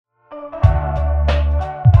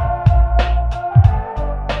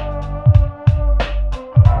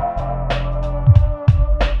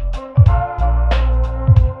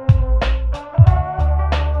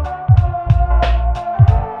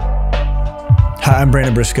Hi, I'm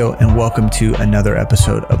Brandon Briscoe, and welcome to another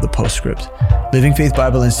episode of The Postscript, Living Faith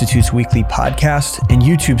Bible Institute's weekly podcast and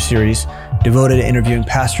YouTube series devoted to interviewing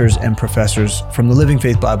pastors and professors from the Living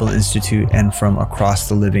Faith Bible Institute and from across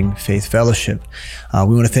the Living Faith Fellowship.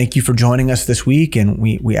 We want to thank you for joining us this week, and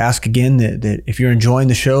we ask again that if you're enjoying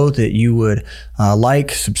the show, that you would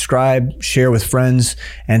like, subscribe, share with friends,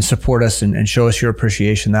 and support us and show us your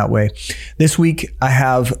appreciation that way. This week, I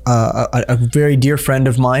have a very dear friend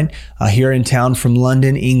of mine here in town from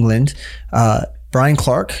London, England, Brian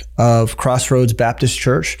Clark of Crossroads Baptist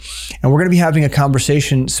Church. And we're going to be having a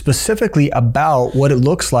conversation specifically about what it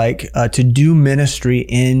looks like to do ministry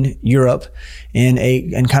in Europe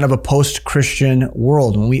in kind of a post-Christian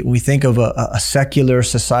world. When we think of a secular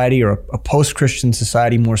society or a post-Christian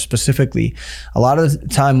society more specifically, a lot of the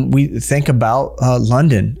time we think about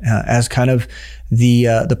London as kind of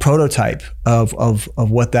the prototype of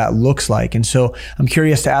what that looks like. And so I'm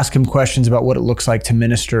curious to ask him questions about what it looks like to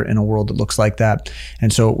minister in a world that looks like that.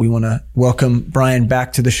 And so we want to welcome Brian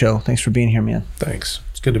back to the show. Thanks for being here, man. Thanks.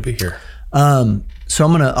 It's good to be here. So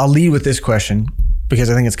I'll lead with this question because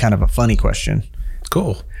I think it's kind of a funny question.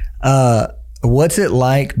 Cool. What's it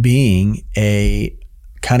like being a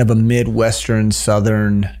kind of a Midwestern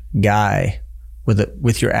Southern guy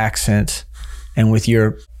with your accent and with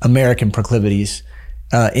your American proclivities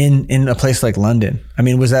in a place like London? I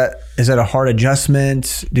mean, is that a hard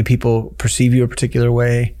adjustment? Do people perceive you a particular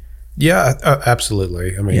way? Yeah,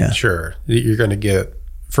 absolutely. I mean, Sure. You're going to get,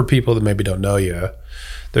 for people that maybe don't know you,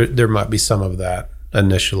 there might be some of that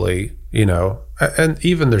initially, and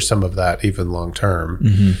even there's some of that even long term.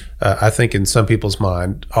 Mm-hmm. I think in some people's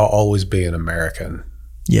mind, I'll always be an American.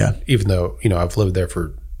 Yeah. Even though, I've lived there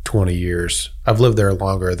for 20 years. I've lived there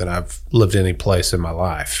longer than I've lived any place in my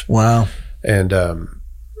life. Wow. And I've,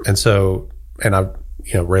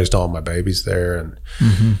 raised all my babies there,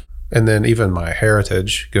 and then even my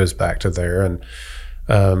heritage goes back to there. And,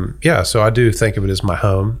 so I do think of it as my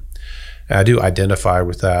home. I do identify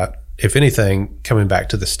with that. If anything, coming back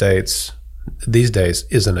to the States these days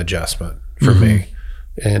is an adjustment for me.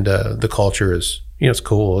 And, the culture is, it's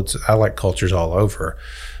cool. I like cultures all over.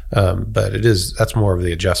 But that's more of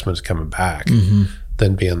the adjustments coming back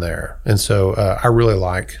than being there. And so I really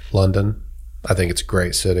like London. I think it's a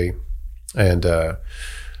great city, and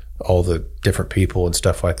all the different people and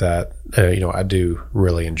stuff like that. I do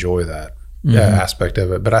really enjoy that aspect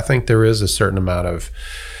of it. But I think there is a certain amount of,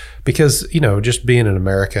 because, just being an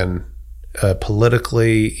American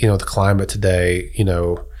politically, the climate today,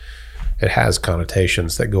 it has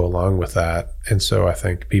connotations that go along with that. And so I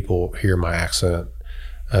think people hear my accent,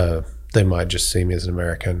 they might just see me as an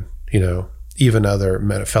American. Even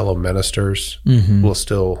other fellow ministers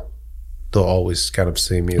they'll always kind of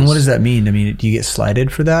see me as. And what does that mean? I mean, do you get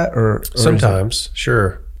slighted for that, or sometimes?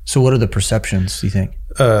 Sure. So what are the perceptions, do you think?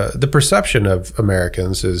 The perception of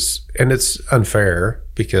Americans is, and it's unfair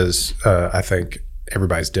because I think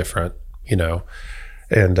everybody's different,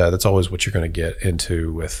 and that's always what you're going to get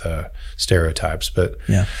into with stereotypes. But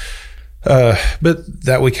but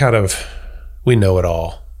that we know it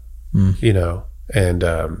all, and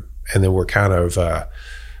then we're kind of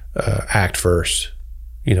act first,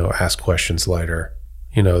 ask questions later,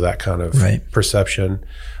 that kind of perception,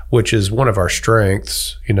 which is one of our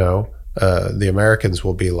strengths. The Americans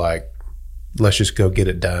will be like, let's just go get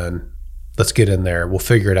it done. Let's get in there. We'll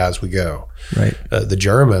figure it out as we go. Right. The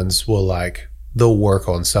Germans they'll work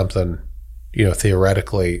on something,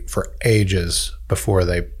 theoretically for ages before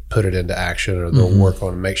they put it into action, or they'll work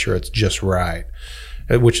on make sure it's just right,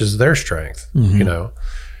 which is their strength,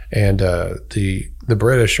 and the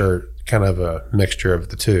British are kind of a mixture of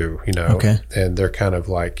the two, and they're kind of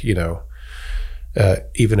like,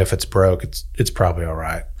 even if it's broke, it's probably all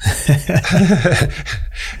right.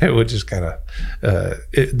 It would just kind of,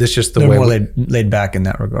 it's just the They're way more laid back in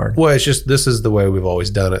that regard. Well, it's just, this is the way we've always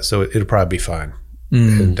done it. So it'll probably be fine.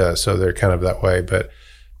 And so they're kind of that way. But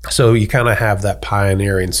so you kind of have that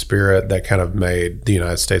pioneering spirit that kind of made the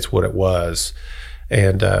United States what it was.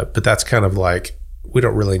 And, but that's kind of like, we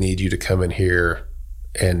don't really need you to come in here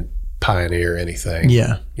and pioneer anything.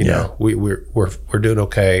 We're doing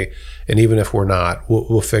okay, and even if we're not,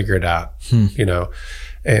 we'll figure it out.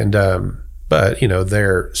 And but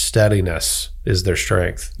their steadiness is their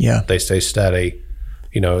strength. They stay steady,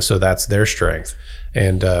 so that's their strength,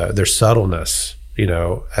 and their subtleness,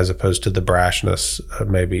 as opposed to the brashness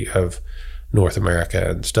maybe of North America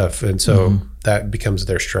and stuff, and so that becomes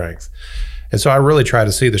their strength. And so I really try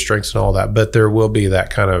to see the strengths and all that, but there will be that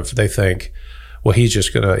kind of, they think, well, he's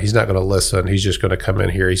not going to listen. He's just going to come in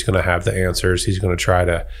here. He's going to have the answers. He's going to try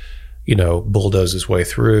to bulldoze his way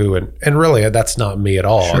through. And really, that's not me at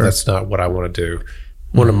all. Sure. That's not what I want to do.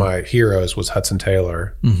 One of my heroes was Hudson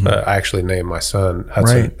Taylor. I actually named my son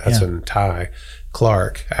Hudson Ty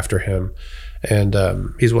Clark after him. And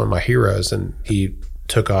he's one of my heroes. And he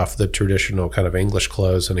took off the traditional kind of English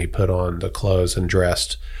clothes and he put on the clothes and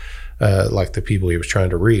dressed like the people he was trying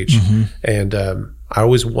to reach. And I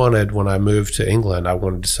always wanted, when I moved to England, I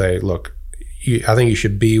wanted to say, look, I think you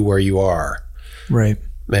should be where you are. Right.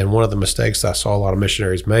 And one of the mistakes I saw a lot of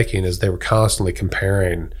missionaries making is they were constantly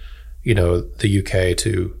comparing, the UK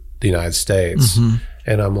to the United States.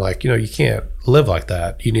 And I'm like, you can't live like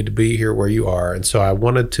that. You need to be here where you are. And so I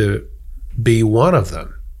wanted to be one of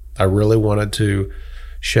them. I really wanted to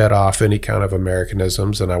shed off any kind of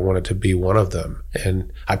Americanisms, and I wanted to be one of them.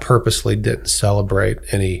 And I purposely didn't celebrate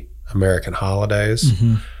any American holidays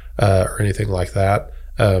or anything like that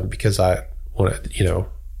because I wanted,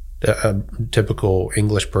 a typical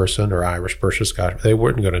English person or Irish person, Scottish, they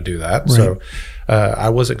weren't going to do that. Right. So I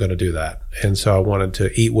wasn't going to do that. And so I wanted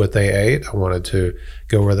to eat what they ate. I wanted to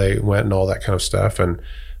go where they went and all that kind of stuff. And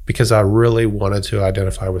because I really wanted to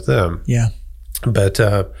identify with them. Yeah. But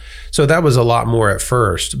so that was a lot more at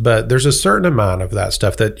first. But there's a certain amount of that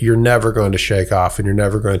stuff that you're never going to shake off and you're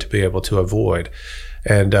never going to be able to avoid.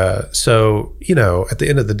 And so, at the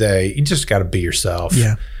end of the day, you just got to be yourself.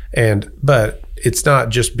 Yeah. But it's not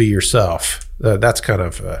just be yourself. That's kind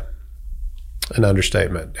of an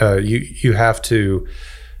understatement. You have to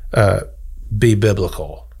be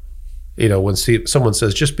biblical. When someone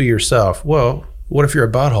says just be yourself, well, what if you're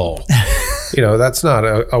a butthole? That's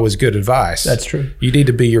not always good advice. That's true. You need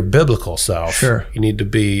to be your biblical self. Sure. You need to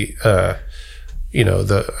be a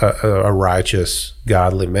righteous,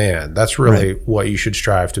 godly man. That's really what you should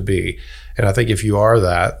strive to be. And I think if you are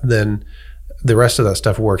that, then the rest of that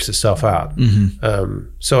stuff works itself out.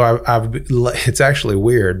 So it's actually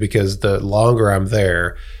weird because the longer I'm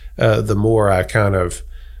there, the more I kind of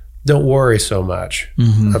don't worry so much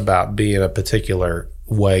about being a particular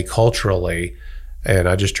way culturally. And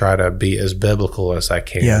I just try to be as biblical as I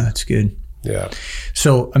can. Yeah, that's good. Yeah.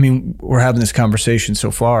 So, we're having this conversation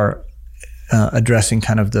so far, addressing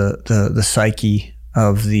kind of the psyche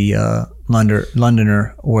of the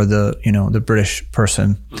Londoner or the British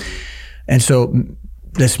person. And so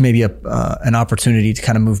this may be an opportunity to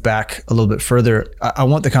kind of move back a little bit further. I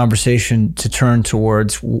want the conversation to turn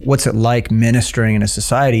towards what's it like ministering in a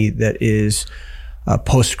society that is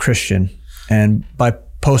post-Christian. And by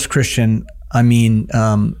post-Christian, I mean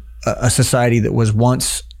a society that was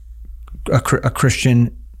once a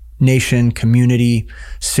Christian nation, community,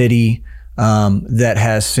 city, that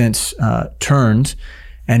has since turned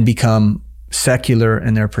and become secular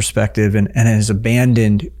in their perspective and has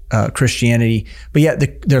abandoned Christianity, but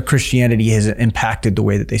yet their Christianity has impacted the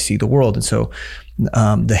way that they see the world. And so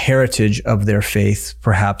the heritage of their faith,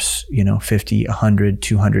 perhaps 50, 100,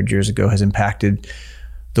 200 years ago, has impacted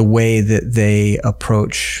the way that they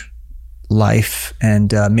approach life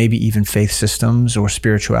and maybe even faith systems or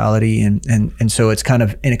spirituality. And so it's kind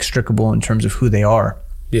of inextricable in terms of who they are.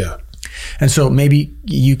 Yeah. And so maybe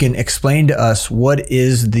you can explain to us what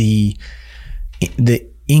is the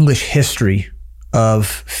English history of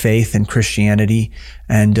faith and Christianity,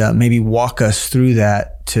 and maybe walk us through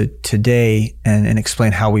that to today and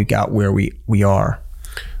explain how we got where we are.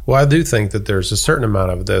 Well, I do think that there's a certain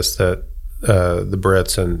amount of this that the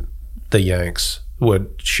Brits and the Yanks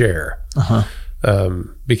would share.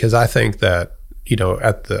 Because I think that,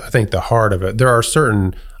 I think the heart of it, there are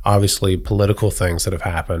certain obviously political things that have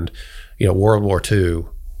happened. World War II,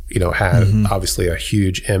 had obviously a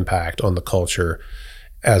huge impact on the culture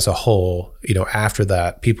as a whole. After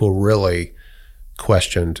that, people really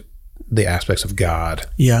questioned the aspects of God.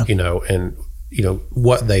 Yeah. And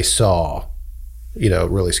what they saw,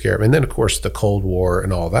 really scared them. And then of course the Cold War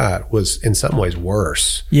and all that was in some ways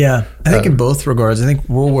worse. Yeah. I think in both regards, I think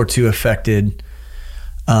World War II affected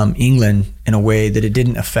England in a way that it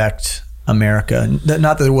didn't affect America.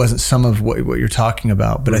 Not that there wasn't some of what you're talking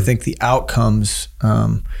about, but I think the outcomes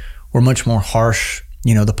were much more harsh.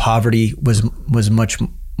 The poverty was much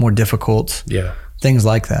more difficult. Yeah. Things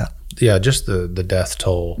like that. Yeah, just the death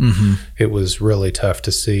toll. It was really tough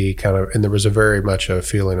to see and there was a very much a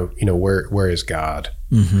feeling of, where is God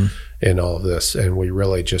in all of this? And we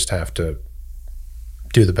really just have to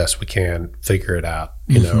do the best we can, figure it out,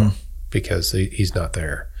 because he's not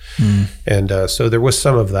there. And so there was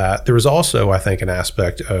some of that. There was also, I think, an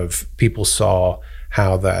aspect of people saw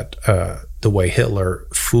how that the way Hitler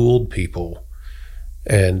fooled people,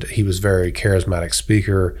 and he was a very charismatic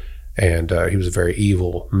speaker, and he was a very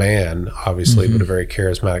evil man, obviously, but a very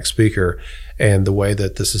charismatic speaker, and the way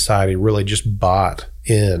that the society really just bought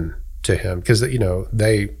in to him because,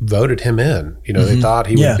 they voted him in. They thought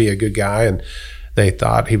he would be a good guy, and they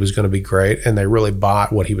thought he was going to be great, and they really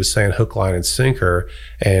bought what he was saying, hook, line, and sinker.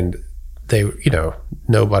 And they,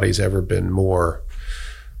 nobody's ever been more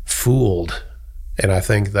fooled. And I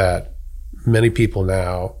think that many people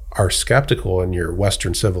now are skeptical in your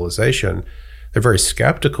Western civilization. They're very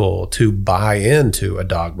skeptical to buy into a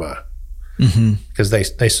dogma because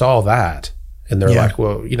they saw that, and they're like,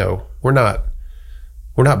 well, we're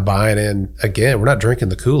not buying in again. We're not drinking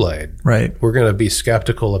the Kool-Aid. Right. We're going to be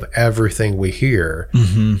skeptical of everything we hear.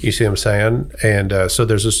 You see what I'm saying? And so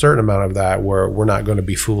there's a certain amount of that where we're not going to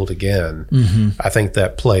be fooled again. I think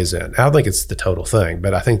that plays in. I don't think it's the total thing,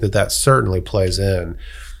 but I think that certainly plays in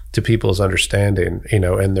to people's understanding, and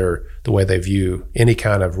the way they view any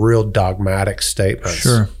kind of real dogmatic statements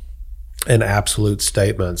and absolute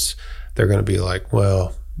statements. They're going to be like,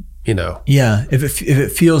 well, Yeah, if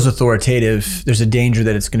it feels authoritative, there's a danger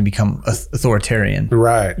that it's going to become authoritarian.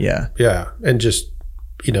 Right. Yeah. Yeah, and just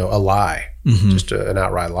a lie, just an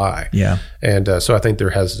outright lie. Yeah. And so I think they're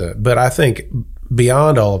hesitant. But I think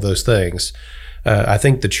beyond all of those things, I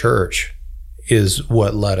think the church is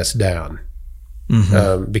what let us down.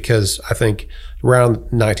 Because I think around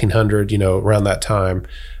 1900, around that time,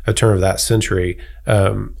 a turn of that century,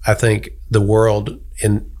 I think the world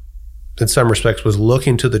in some respects was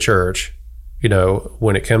looking to the church,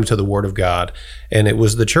 when it came to the Word of God. And it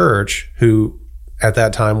was the church who at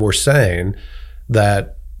that time were saying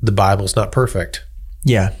that the Bible's not perfect.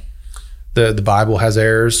 Yeah. The Bible has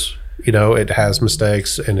errors, it has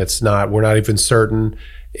mistakes, and we're not even certain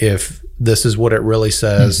if this is what it really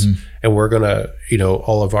says. And we're going to,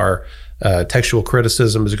 all of our textual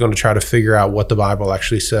criticism is going to try to figure out what the Bible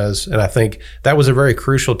actually says. And I think that was a very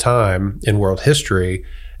crucial time in world history.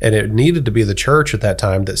 And it needed to be the church at that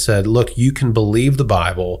time that said, look, you can believe the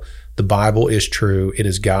Bible. The Bible is true. It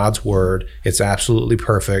is God's word. It's absolutely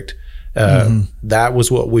perfect. That was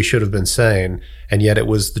what we should have been saying. And yet it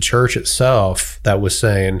was the church itself that was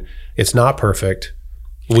saying, it's not perfect.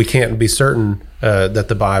 We can't be certain that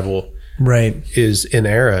the Bible is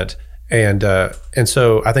inerrant. And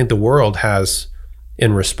so I think the world has,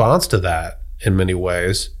 in response to that, in many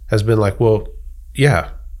ways, has been like, well, yeah,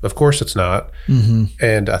 of course it's not.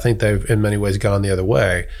 And I think they've, in many ways, gone the other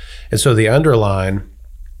way. And so the underlying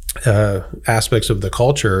aspects of the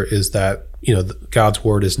culture is that, God's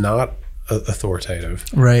word is not authoritative.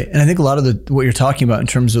 Right. And I think a lot of what you're talking about in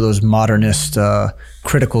terms of those modernist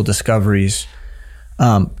critical discoveries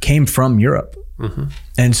came from Europe.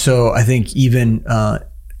 And so I think even,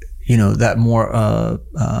 that more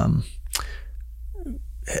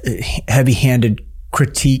heavy-handed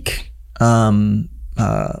critique,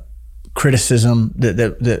 criticism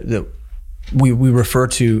that we refer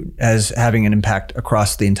to as having an impact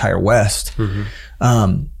across the entire West,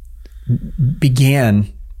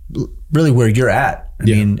 began really where you're at. I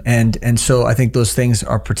mean, and so I think those things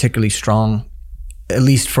are particularly strong, at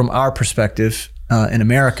least from our perspective in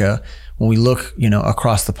America. When we look,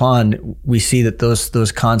 across the pond, we see that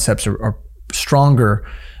those concepts are stronger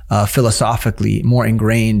philosophically, more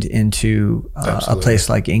ingrained into a place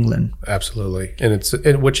like England. Absolutely.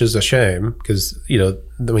 And which is a shame because,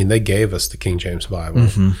 they gave us the King James Bible.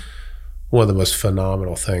 One of the most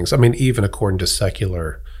phenomenal things. I mean, even according to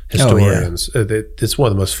secular historians, it's one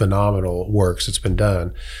of the most phenomenal works that's been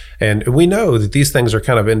done. And we know that these things are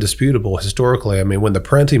kind of indisputable historically. I mean, when the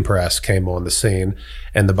printing press came on the scene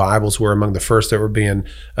and the Bibles were among the first that were being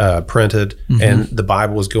printed, and the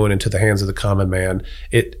Bible was going into the hands of the common man,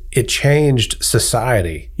 it changed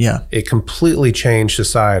society. Yeah. It completely changed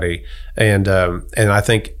society. And I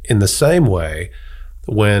think in the same way,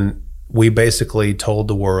 when we basically told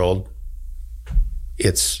the world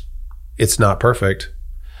it's not perfect,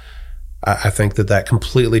 I think that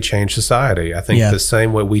completely changed society. I think the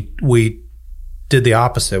same way we did the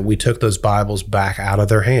opposite. We took those Bibles back out of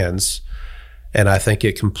their hands, and I think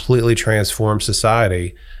it completely transformed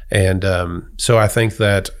society. And so I think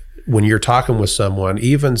that when you're talking with someone,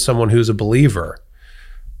 even someone who's a believer,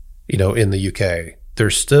 in the UK,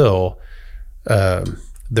 there's still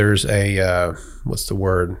there's a what's the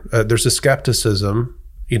word? There's a skepticism,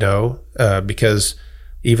 because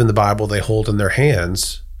even the Bible they hold in their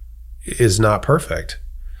hands is not perfect.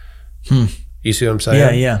 You see what I'm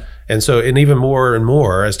saying? Yeah. And so, and even more and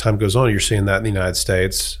more as time goes on, you're seeing that in the United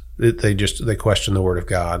States. They question the Word of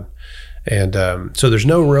God, and so there's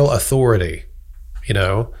no real authority,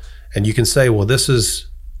 And you can say, well, this is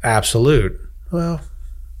absolute. Well,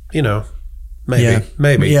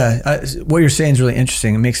 maybe. Yeah. What you're saying is really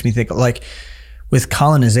interesting. It makes me think like with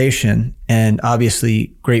colonization and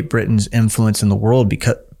obviously Great Britain's influence in the world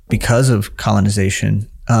because of colonization.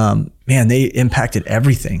 man, they impacted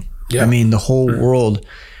everything. Yeah. I mean, the whole world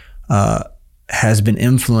has been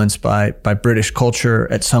influenced by British culture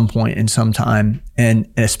at some point in some time, and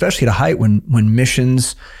especially at a height when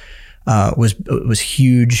missions was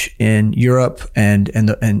huge in Europe,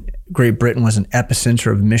 and Great Britain was an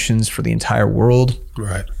epicenter of missions for the entire world.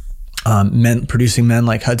 Right. Producing men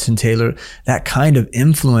like Hudson Taylor, that kind of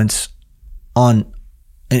influence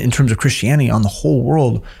in terms of Christianity on the whole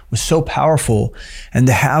world was so powerful, and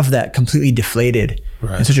to have that completely deflated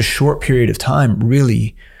in such a short period of time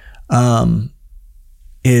really had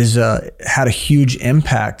a huge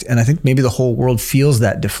impact. And I think maybe the whole world feels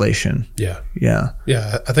that deflation. Yeah.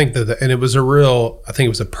 I think and it was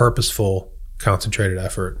a purposeful, concentrated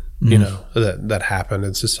effort, that happened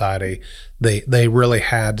in society. They really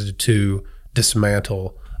had to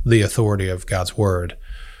dismantle the authority of God's word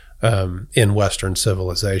in Western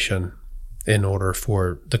civilization in order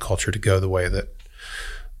for the culture to go the way that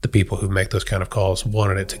the people who make those kind of calls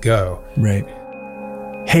wanted it to go. Right.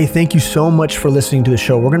 Hey, thank you so much for listening to the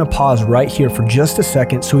show. We're going to pause right here for just a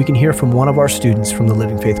second so we can hear from one of our students from the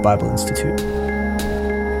Living Faith Bible Institute.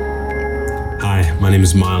 Hi, my name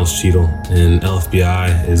is Miles Cheadle, and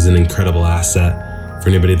LFBI is an incredible asset for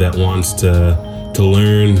anybody that wants to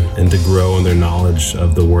learn and to grow in their knowledge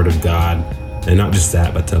of the Word of God. And not just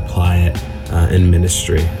that, but to apply it in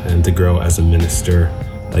ministry and to grow as a minister.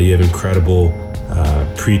 You have incredible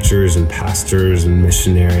preachers and pastors and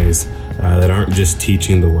missionaries that aren't just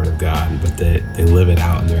teaching the Word of God, but they live it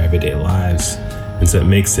out in their everyday lives. And so it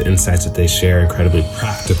makes the insights that they share incredibly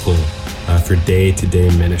practical for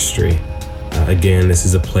day-to-day ministry. Again, this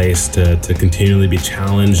is a place to continually be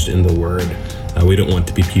challenged in the Word. We don't want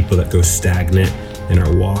to be people that go stagnant in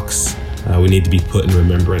our walks. We need to be put in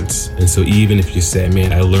remembrance. And so even if you say,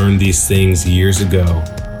 man, I learned these things years ago,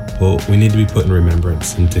 well, we need to be put in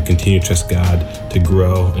remembrance and to continue to trust God to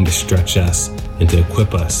grow and to stretch us and to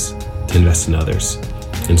equip us to invest in others.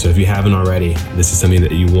 And so if you haven't already, this is something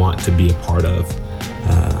that you want to be a part of.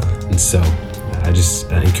 And so I just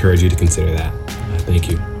encourage you to consider that. Thank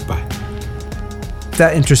you. Bye. If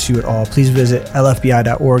that interests you at all, please visit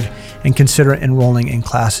lfbi.org and consider enrolling in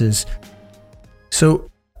classes. So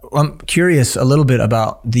I'm curious a little bit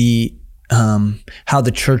about the how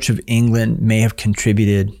the Church of England may have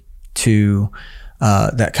contributed to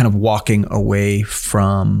that kind of walking away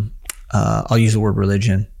from, I'll use the word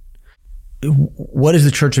religion. What is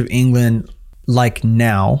the Church of England like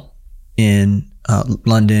now in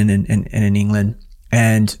London and in England?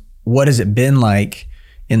 And what has it been like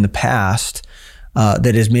in the past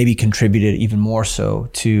that has maybe contributed even more so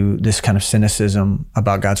to this kind of cynicism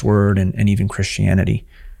about God's word and even Christianity?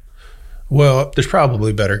 Well, there's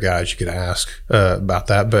probably better guys you could ask about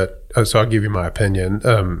that, but so I'll give you my opinion.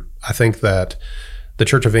 I think that the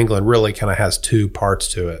Church of England really kind of has two parts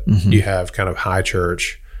to it. Mm-hmm. You have kind of high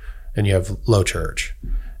church and you have low church.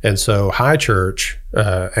 And so high church,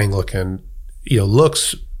 Anglican,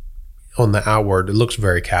 looks on the outward, it looks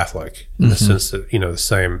very Catholic in the sense that, the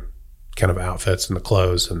same kind of outfits and the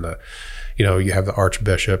clothes and you have the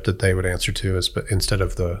archbishop that they would answer to instead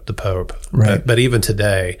of the Pope. Right. But even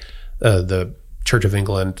today, the Church of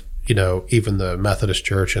England, even the Methodist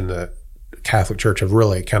Church and the Catholic Church have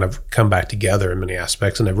really kind of come back together in many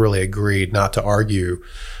aspects, and have really agreed not to argue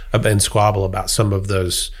and squabble about some of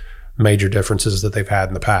those major differences that they've had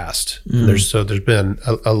in the past. There's been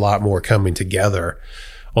a lot more coming together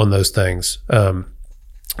on those things.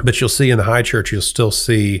 But you'll see in the high church, you'll still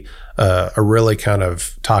see a really kind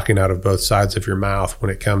of talking out of both sides of your mouth when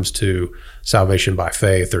it comes to salvation by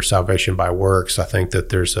faith or salvation by works. I think that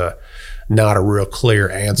there's not a real clear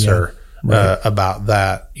answer about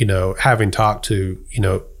that. Having talked to,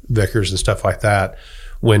 vicars and stuff like that,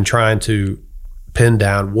 when trying to pin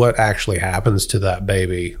down what actually happens to that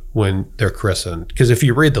baby when they're christened. Because if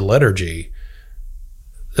you read the liturgy,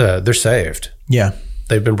 they're saved. Yeah.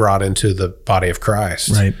 They've been brought into the body of Christ.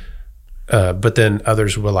 Right. But then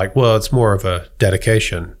others were like, well, it's more of a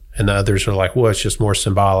dedication. And the others are like, well, it's just more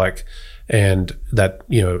symbolic. And that,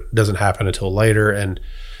 doesn't happen until later.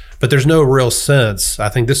 But there's no real sense. I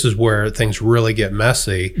think this is where things really get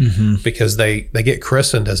messy because they get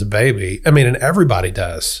christened as a baby. I mean, and everybody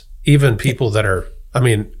does. Even people that are,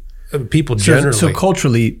 people generally. So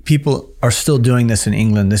culturally, people are still doing this in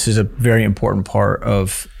England. This is a very important part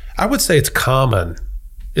of. I would say it's common.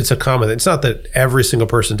 It's not that every single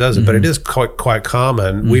person does it, but it is quite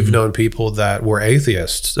common. We've known people that were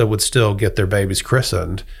atheists that would still get their babies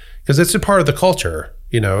christened because it's a part of the culture.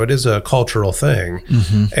 It is a cultural thing.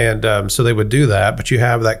 And so they would do that, but you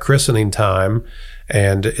have that christening time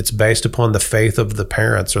and it's based upon the faith of the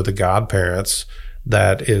parents or the godparents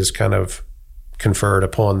that is kind of conferred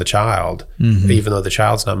upon the child, even though the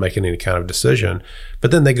child's not making any kind of decision.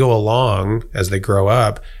 But then they go along as they grow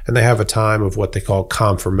up, and they have a time of what they call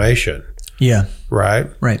confirmation. Yeah. Right?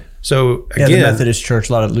 Right. So again, the Methodist Church,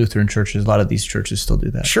 a lot of Lutheran churches, a lot of these churches still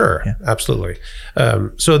do that. Sure. Yeah. Absolutely.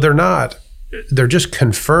 So they're just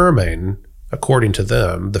confirming, according to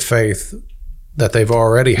them, the faith that they've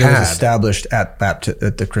already had. It was established at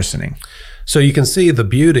the christening. So you can see the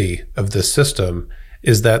beauty of this system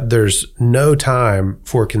is that there's no time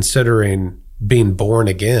for considering being born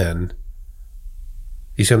again.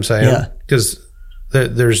 You see what I'm saying? Yeah. Because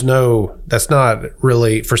that's not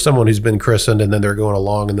really for someone who's been christened and then they're going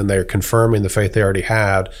along and then they're confirming the faith they already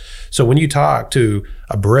had. So when you talk to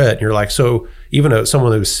a Brit and you're like, so even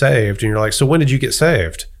someone who's saved and you're like, so when did you get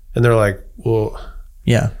saved? And they're like, well.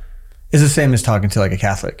 Yeah. It's the same as talking to like a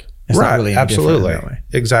Catholic. It's right. Not really Absolutely. That way.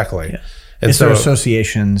 Exactly. Yeah. And it's their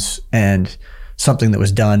associations and something that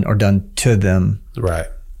was done or done to them. Right.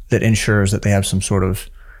 That ensures that they have some sort of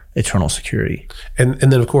eternal security. And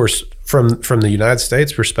then of course, from the United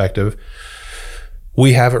States perspective,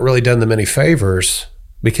 we haven't really done them any favors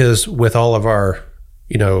because with all of our,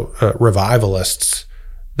 revivalists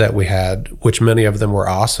that we had, which many of them were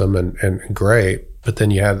awesome and great, but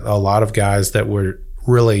then you had a lot of guys that were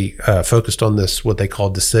really focused on this, what they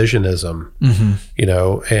call decisionism,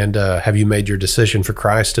 and have you made your decision for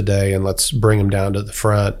Christ today? And let's bring them down to the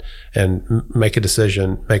front and make a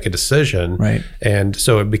decision. Right. And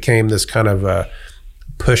so it became this kind of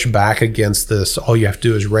push back against this, all you have to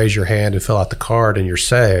do is raise your hand and fill out the card and you're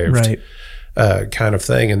saved, right. Kind of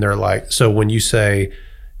thing. And they're like, so when you say,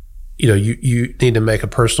 you need to make a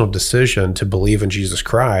personal decision to believe in Jesus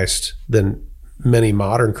Christ, then many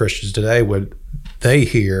modern Christians today they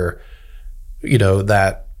hear,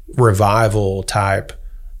 that revival type,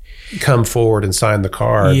 come forward and sign the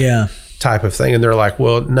card type of thing. And they're like,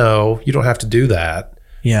 well, no, you don't have to do that,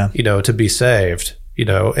 to be saved,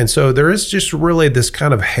 And so there is just really this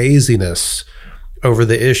kind of haziness over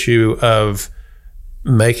the issue of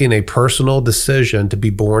making a personal decision to be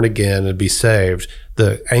born again and be saved.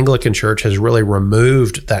 The Anglican Church has really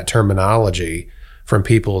removed that terminology from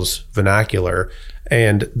people's vernacular.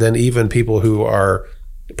 And then even people who are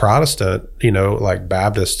Protestant, like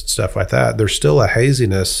Baptist, stuff like that, there's still a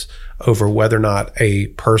haziness over whether or not a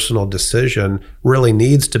personal decision really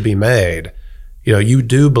needs to be made. You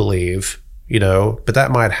do believe, but that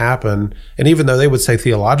might happen. And even though they would say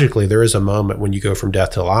theologically, there is a moment when you go from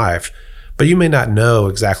death to life, but you may not know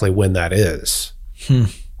exactly when that is.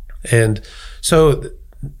 And so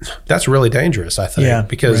that's really dangerous, I think,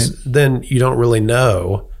 because then you don't really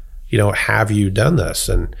know, have you done this?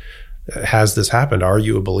 And has this happened? Are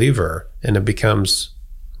you a believer? And it becomes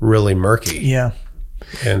really murky. Yeah.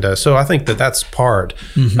 And so I think that's part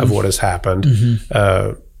of what has happened.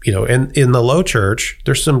 And in the low church,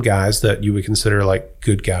 there's some guys that you would consider like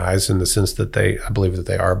good guys in the sense that I believe that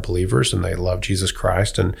they are believers and they love Jesus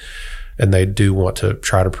Christ and they do want to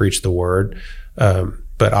try to preach the word.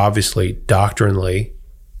 But obviously, doctrinally,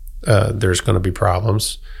 there's going to be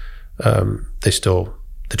problems.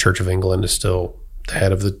 The Church of England is still the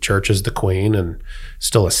head of the church is the Queen, and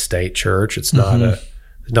still a state church. It's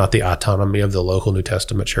not the autonomy of the local New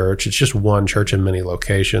Testament church. It's just one church in many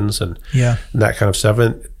locations, and that kind of stuff.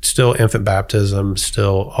 And still infant baptism,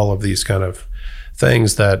 still all of these kind of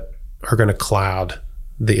things that are going to cloud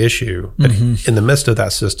the issue. But in the midst of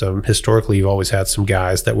that system, historically, you've always had some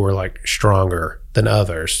guys that were like stronger than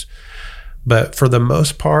others. But for the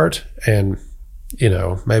most part, and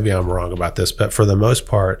maybe I'm wrong about this, but for the most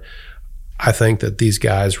part, I think that these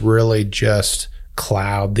guys really just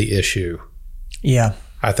cloud the issue. Yeah.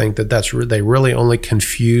 I think that they really only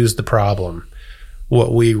confuse the problem.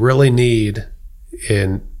 What we really need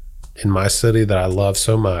in my city that I love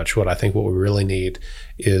so much, what we really need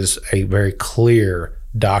is a very clear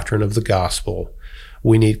doctrine of the gospel.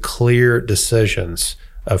 We need clear decisions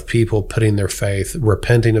of people putting their faith,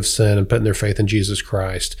 repenting of sin and putting their faith in Jesus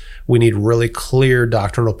Christ. We need really clear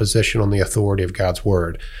doctrinal position on the authority of God's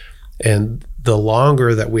word. And the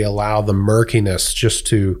longer that we allow the murkiness just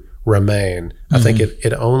to remain, I think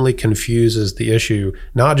it only confuses the issue,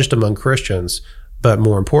 not just among Christians, but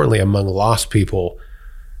more importantly, among lost people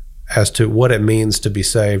as to what it means to be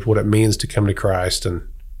saved, what it means to come to Christ and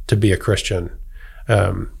to be a Christian.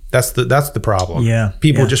 That's the problem. Yeah.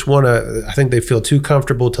 People just want to, I think they feel too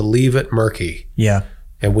comfortable to leave it murky. Yeah.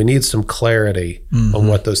 And we need some clarity on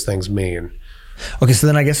what those things mean. Okay. So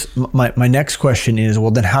then I guess my next question is,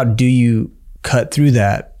 well, then how do you cut through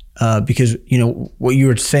that? Because, what you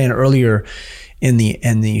were saying earlier in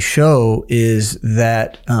the show is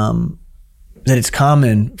that, that it's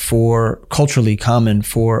culturally common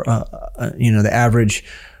for, the average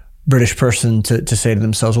British person to say to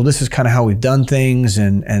themselves, well, this is kind of how we've done things,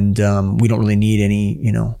 and we don't really need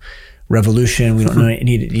any, revolution. We don't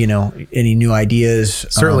need, any new ideas.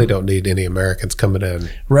 Certainly don't need any Americans coming in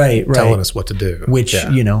right. telling us what to do. Which,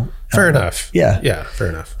 fair enough. Yeah, fair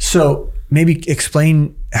enough. So maybe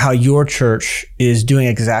explain how your church is doing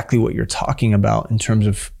exactly what you're talking about in terms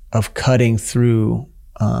of cutting through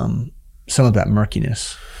some of that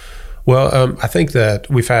murkiness. Well, I think that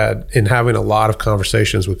we've had, in having a lot of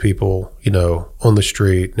conversations with people, on the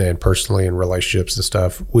street and personally in relationships and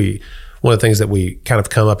stuff, one of the things that we kind of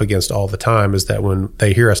come up against all the time is that when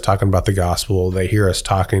they hear us talking about the gospel, they hear us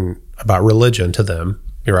talking about religion to them,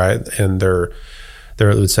 right? And they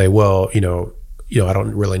would say, well, I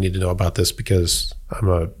don't really need to know about this because I'm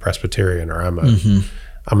a Presbyterian, or I'm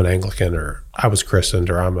an Anglican, or I was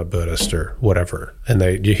christened, or I'm a Buddhist, or whatever.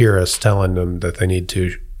 And you hear us telling them that they need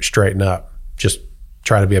to straighten up, just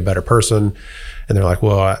try to be a better person. And they're like,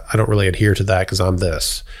 well, I don't really adhere to that because I'm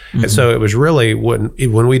this. And so it was really, when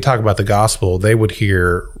we talk about the gospel, they would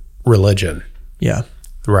hear religion. Yeah.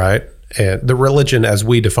 Right? And the religion as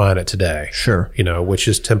we define it today. Sure. Which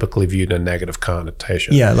is typically viewed in a negative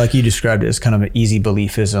connotation. Yeah, like you described it as kind of an easy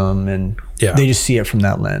beliefism, and they just see it from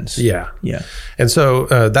that lens. Yeah. Yeah. And so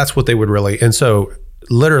that's what they would really, and so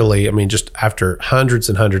literally, just after hundreds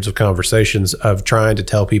and hundreds of conversations of trying to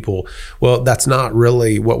tell people, well, that's not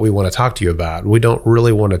really what we want to talk to you about. We don't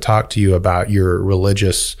really want to talk to you about your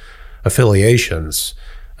religious affiliations.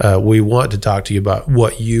 We want to talk to you about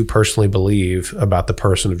what you personally believe about the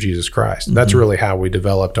person of Jesus Christ. Mm-hmm. That's really how we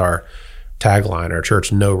developed our tagline, our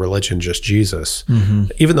church, no religion, just Jesus. Mm-hmm.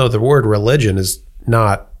 Even though the word religion is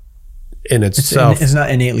not in itself. It's not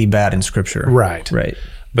innately bad in Scripture. Right. Right.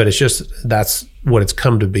 But it's just, that's what it's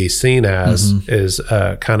come to be seen as, is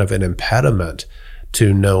kind of an impediment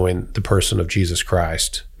to knowing the person of Jesus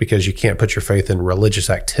Christ, because you can't put your faith in religious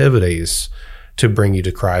activities to bring you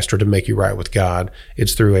to Christ or to make you right with God.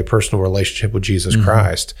 It's through a personal relationship with Jesus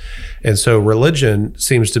Christ. And so religion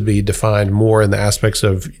seems to be defined more in the aspects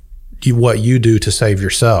of what you do to save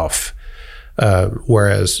yourself,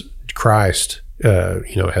 whereas Christ,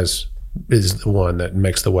 is the one that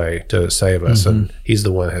makes the way to save us, and he's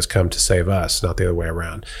the one that has come to save us, not the other way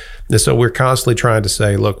around. And so we're constantly trying to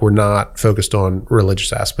say, look, we're not focused on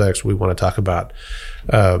religious aspects. We want to talk about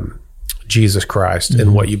Jesus Christ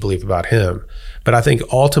and what you believe about him. But I think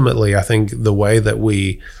ultimately, the way that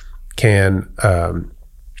we can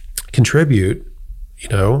contribute,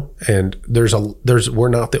 and we're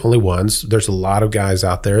not the only ones. There's a lot of guys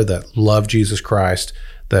out there that love Jesus Christ,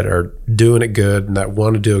 that are doing it good, and that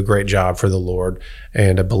want to do a great job for the Lord,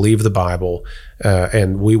 and believe the Bible.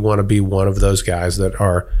 And we want to be one of those guys that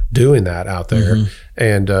are doing that out there.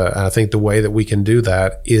 And I think the way that we can do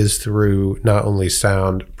that is through not only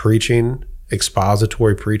sound preaching,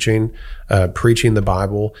 expository preaching, preaching the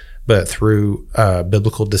Bible, but through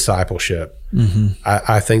biblical discipleship.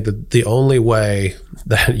 I think that the only way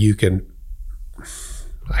that you can,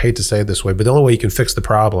 I hate to say it this way, but the only way you can fix the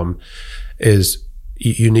problem is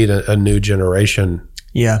you need a new generation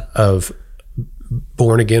of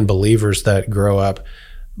born-again believers that grow up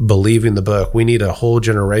believing the book. We need a whole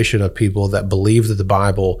generation of people that believe that the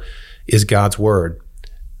Bible is God's word,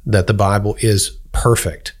 that the Bible is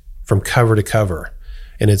perfect from cover to cover.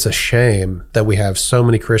 And it's a shame that we have so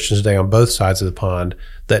many Christians today on both sides of the pond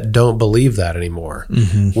that don't believe that anymore.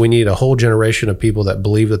 We need a whole generation of people that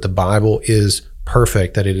believe that the Bible is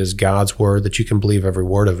perfect, that it is God's word, that you can believe every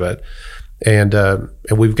word of it. And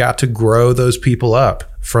we've got to grow those people up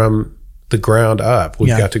from the ground up. We've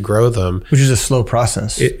got to grow them, which is a slow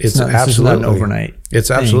process. It's absolutely not an overnight. It's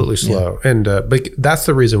absolutely slow, and but that's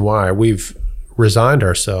the reason why we've resigned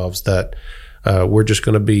ourselves that we're just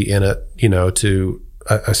going to be in it, to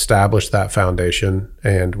establish that foundation,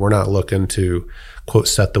 and we're not looking to quote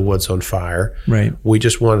set the woods on fire. Right. We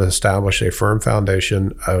just want to establish a firm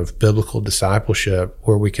foundation of biblical discipleship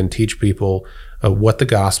where we can teach people what the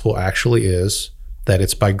gospel actually is, that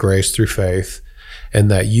it's by grace through faith, and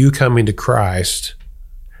that you coming to Christ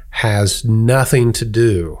has nothing to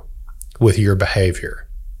do with your behavior.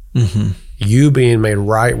 You being made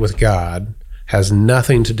right with God has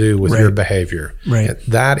nothing to do with your behavior. Right.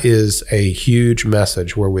 That is a huge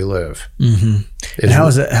message where we live. And how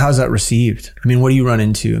is that received? What do you run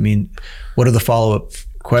into? What are the follow-up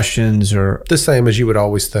questions? Or the same as you would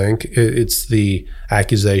always think. It's the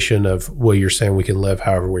accusation of, well, you're saying we can live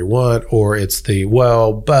however we want, or it's the,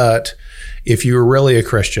 well, but if you're really a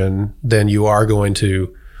Christian, then you are going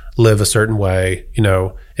to live a certain way,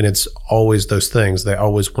 and it's always those things. They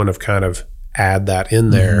always want to kind of add that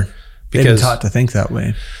in there They've been taught to think that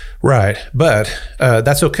way. Right. But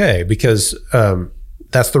that's okay, because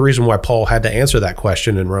that's the reason why Paul had to answer that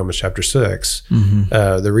question in Romans chapter 6.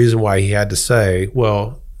 The reason why he had to say,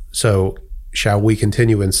 well, so shall we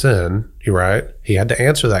continue in sin? Right? He had to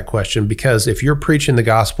answer that question, because if you're preaching the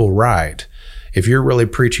gospel right, if you're really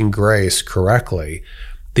preaching grace correctly,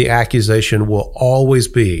 the accusation will always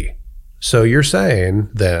be, so you're saying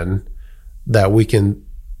then that we can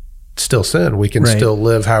still sin, we can still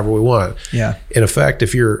live however we want. Yeah. In effect,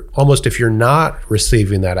 if you're not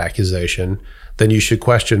receiving that accusation, then you should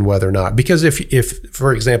question whether or not, because if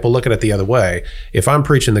for example, look at it the other way, if I'm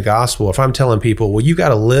preaching the gospel, if I'm telling people, well, you got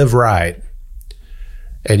to live right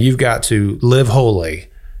and you've got to live holy,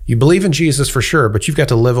 you believe in Jesus for sure, but you've got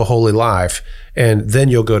to live a holy life and then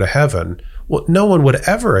you'll go to heaven. Well, no one would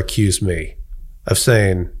ever accuse me of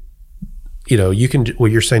saying,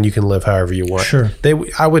 you're saying you can live however you want. Sure.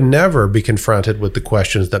 I would never be confronted with the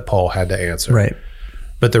questions that Paul had to answer. Right.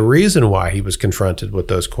 But the reason why he was confronted with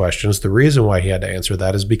those questions, the reason why he had to answer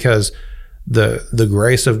that, is because the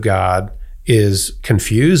grace of God is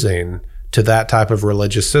confusing to that type of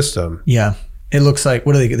religious system. Yeah. It looks like,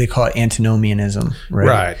 what do they call it? Antinomianism, right?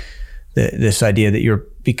 Right. This idea that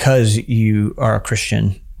because you are a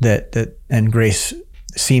Christian, that and grace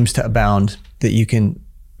seems to abound, that you can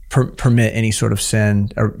permit any sort of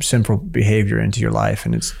sin or sinful behavior into your life,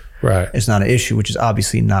 and it's not an issue, which is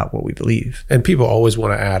obviously not what we believe. And people always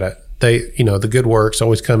want to add it. They, the good works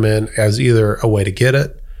always come in as either a way to get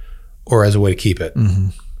it or as a way to keep it,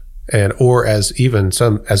 and or as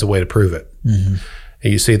a way to prove it.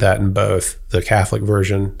 And you see that in both the Catholic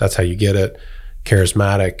version, that's how you get it.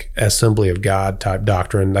 Charismatic, Assembly of God type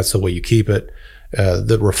doctrine, that's the way you keep it.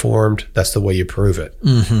 The Reformed, that's the way you prove it.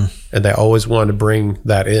 And they always want to bring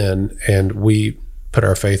that in, and we put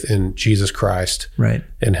our faith in Jesus Christ, right,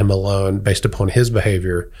 and him alone, based upon his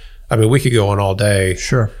behavior. I mean, we could go on all day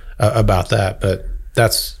about that, but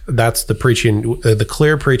that's the preaching, the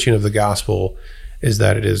clear preaching of the gospel, is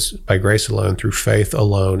that it is by grace alone, through faith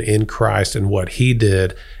alone, in Christ and what he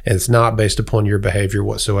did, and it's not based upon your behavior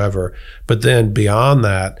whatsoever. But then beyond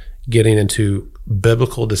that, getting into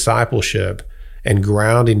biblical discipleship and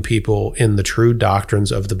grounding people in the true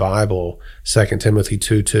doctrines of the Bible, 2 Timothy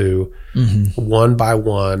 2:2, one by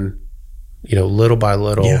one, little by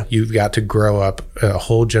little, you've got to grow up a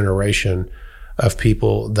whole generation of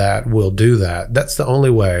people that will do that. That's the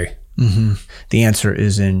only way. The answer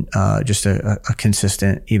is in just a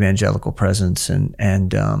consistent evangelical presence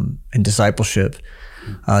and discipleship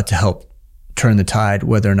to help turn the tide,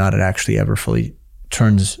 whether or not it actually ever fully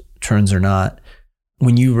turns or not.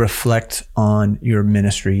 When you reflect on your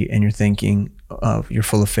ministry and you're thinking you're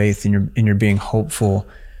full of faith and you're being hopeful,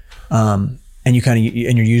 and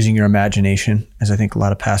you're using your imagination, as I think a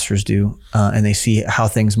lot of pastors do, and they see how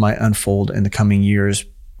things might unfold in the coming years,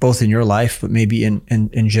 both in your life, but maybe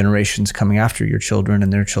in generations coming after your children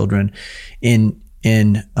and their children, in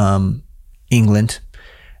England,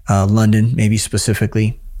 London, maybe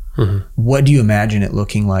specifically. What do you imagine it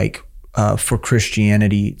looking like for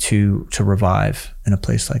Christianity to revive in a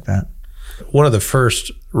place like that? One of the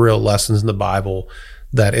first real lessons in the Bible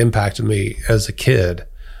that impacted me as a kid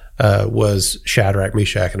was Shadrach,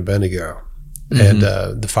 Meshach, and Abednego, and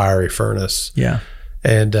the fiery furnace. Yeah.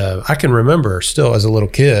 And I can remember still as a little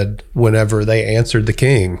kid, whenever they answered the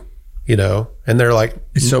king, and they're like,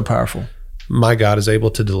 it's so powerful. My God is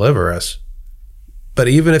able to deliver us. But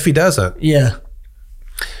even if he doesn't,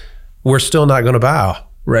 we're still not going to bow.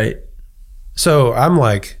 Right. So I'm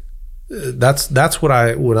like, that's when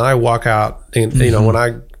I walk out and, when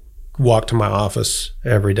I walk to my office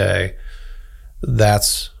every day,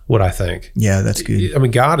 that's what I think. Yeah, that's good. I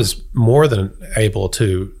mean, God is more than able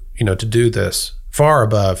to do this, far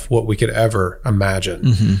above what we could ever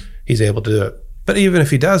imagine. He's able to do it. But even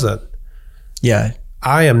if he doesn't,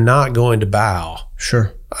 I am not going to bow.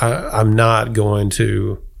 Sure. I'm not going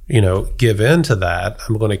to, give in to that.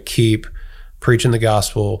 I'm going to keep preaching the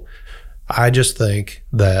gospel. I just think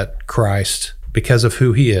that Christ, because of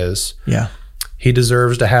who he is, he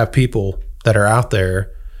deserves to have people that are out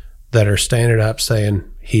there that are standing up saying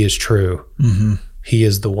he is true. He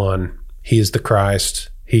is the one. He is the Christ.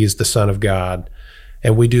 He is the Son of God.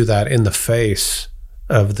 And we do that in the face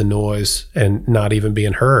of the noise and not even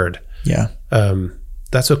being heard. Yeah.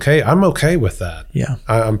 That's okay. I'm okay with that. Yeah.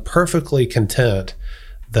 I'm perfectly content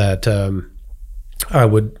that I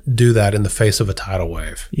would do that in the face of a tidal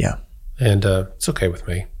wave. Yeah. And it's okay with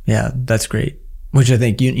me. Yeah, that's great. Which I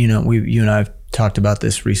think, you and I have talked about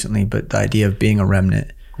this recently, but the idea of being a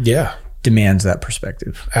remnant demands that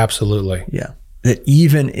perspective. Absolutely. Yeah. That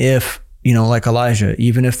even if, like Elijah,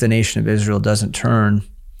 even if the nation of Israel doesn't turn,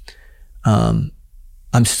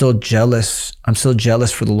 I'm still jealous. I'm still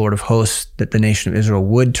jealous for the Lord of hosts that the nation of Israel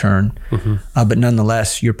would turn. But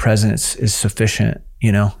nonetheless, your presence is sufficient,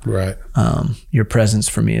 Right. Your presence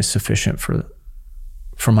for me is sufficient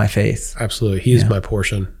for my faith. Absolutely. He is my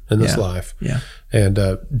portion in this life. Yeah. And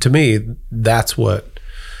to me, that's what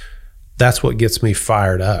gets me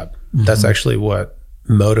fired up. That's actually what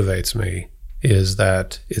motivates me, is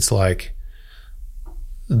that it's like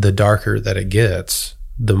the darker that it gets,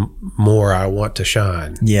 the more I want to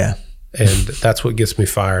shine. Yeah. And that's what gets me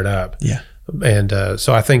fired up. Yeah. And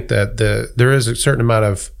so I think that there is a certain amount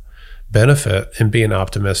of benefit in being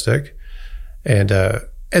optimistic. And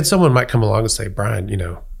someone might come along and say, Brian,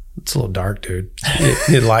 it's a little dark, dude.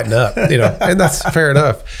 You lighten up, and that's fair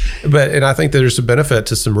enough. And I think that there's a benefit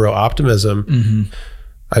to some real optimism.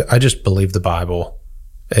 I just believe the Bible,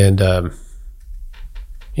 and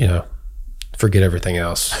forget everything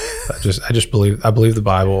else. I believe the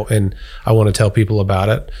Bible, and I want to tell people about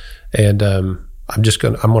it. And I'm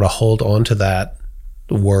going to hold on to that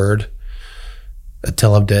word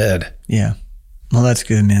until I'm dead. Yeah. Well, that's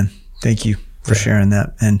good, man. Thank you for sharing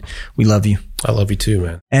that. And we love you. I love you too,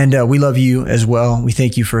 man. And we love you as well. We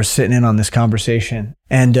thank you for sitting in on this conversation.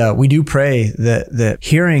 And we do pray that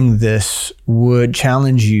hearing this would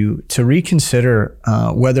challenge you to reconsider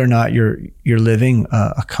whether or not you're living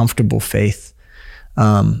a comfortable faith.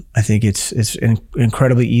 I think it's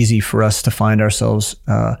incredibly easy for us to find ourselves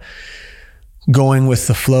going with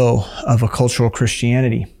the flow of a cultural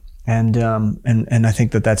Christianity. And I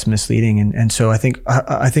think that's misleading. And so I think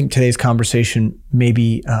today's conversation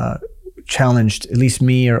maybe challenged at least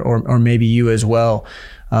me or maybe you as well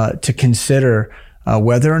to consider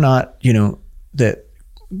whether or not that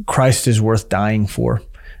Christ is worth dying for.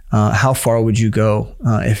 How far would you go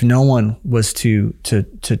if no one was to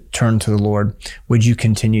turn to the Lord? Would you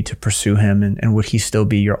continue to pursue him, and would he still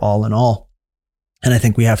be your all in all? And I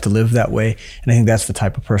think we have to live that way. And I think that's the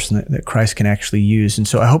type of person that Christ can actually use. And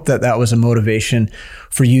so I hope that was a motivation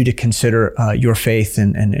for you to consider your faith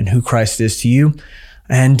and who Christ is to you.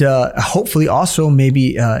 And hopefully also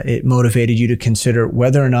maybe it motivated you to consider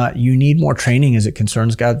whether or not you need more training as it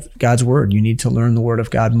concerns God's word. You need to learn the word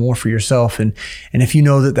of God more for yourself. And if you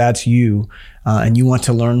know that that's you, and you want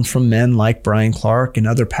to learn from men like Brian Clark and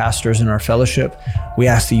other pastors in our fellowship, we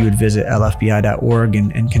ask that you would visit lfbi.org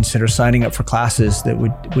and consider signing up for classes that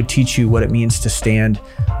would teach you what it means to stand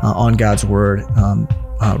on God's word,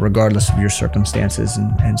 regardless of your circumstances.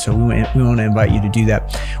 And so we want to invite you to do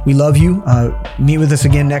that. We love you. Meet with us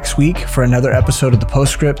again next week for another episode of The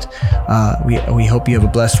Postscript. We hope you have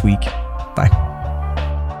a blessed week. Bye.